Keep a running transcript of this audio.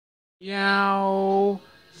Meow,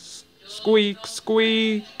 squeak,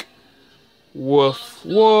 squeak, woof,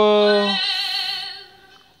 woof,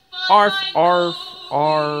 arf, arf,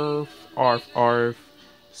 arf, arf, arf,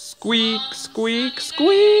 squeak, squeak,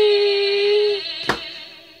 squeak,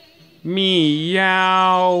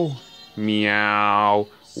 meow, meow,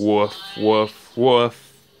 woof, woof,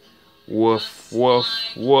 woof, woof, woof,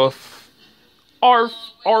 woof, arf,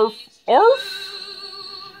 arf, arf.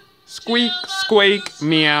 Squeak, squeak,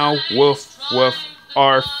 meow, woof, woof,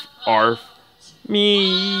 arf, arf,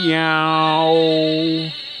 meow,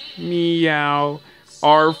 meow,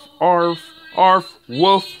 arf, arf, arf,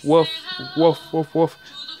 woof, woof, woof, woof, woof,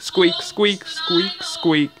 squeak, squeak, squeak,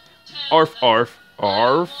 squeak, arf, arf,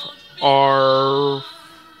 arf, arf,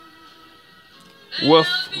 woof,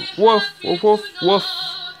 woof, woof, woof, woof,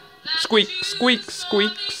 squeak, squeak,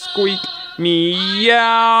 squeak, squeak,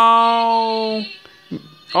 meow.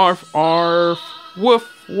 Arf, arf, woof,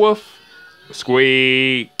 woof,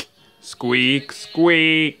 squeak, squeak,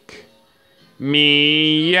 squeak,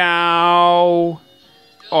 meow,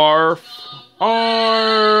 arf,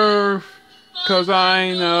 arf, 'cause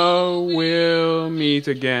I know we'll meet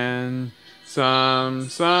again some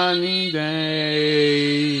sunny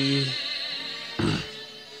day.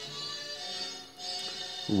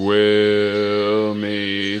 We'll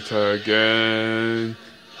meet again.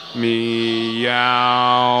 Meow,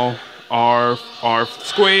 arf, arf,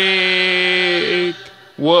 squeak,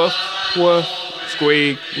 woof, woof,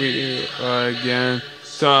 squeak, we again,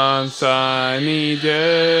 some sunny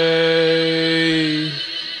day.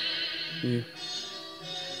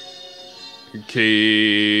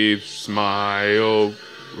 Keep smile,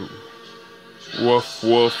 woof,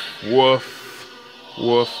 woof, woof,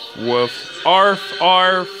 woof, woof, arf,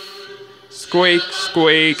 arf. Squeak,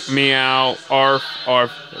 squeak, meow, arf,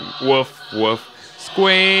 arf, woof, woof,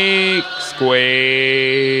 squeak,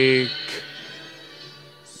 squeak,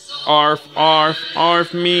 arf, arf,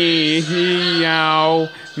 arf, meow,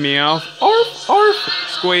 meow, arf, arf,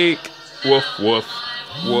 squeak, woof, woof,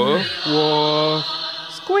 woof, woof,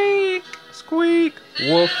 squeak, squeak,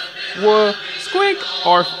 woof, woof, squeak,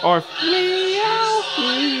 arf, arf, meow,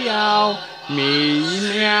 meow,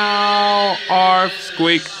 meow, arf,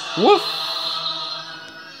 squeak, woof.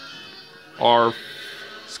 Arf,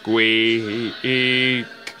 squeak,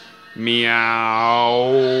 meow,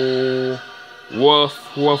 woof,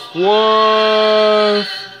 woof, woof,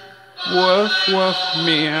 woof, woof,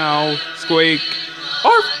 meow, squeak,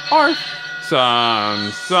 arf, arf,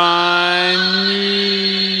 some sunny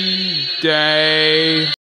day.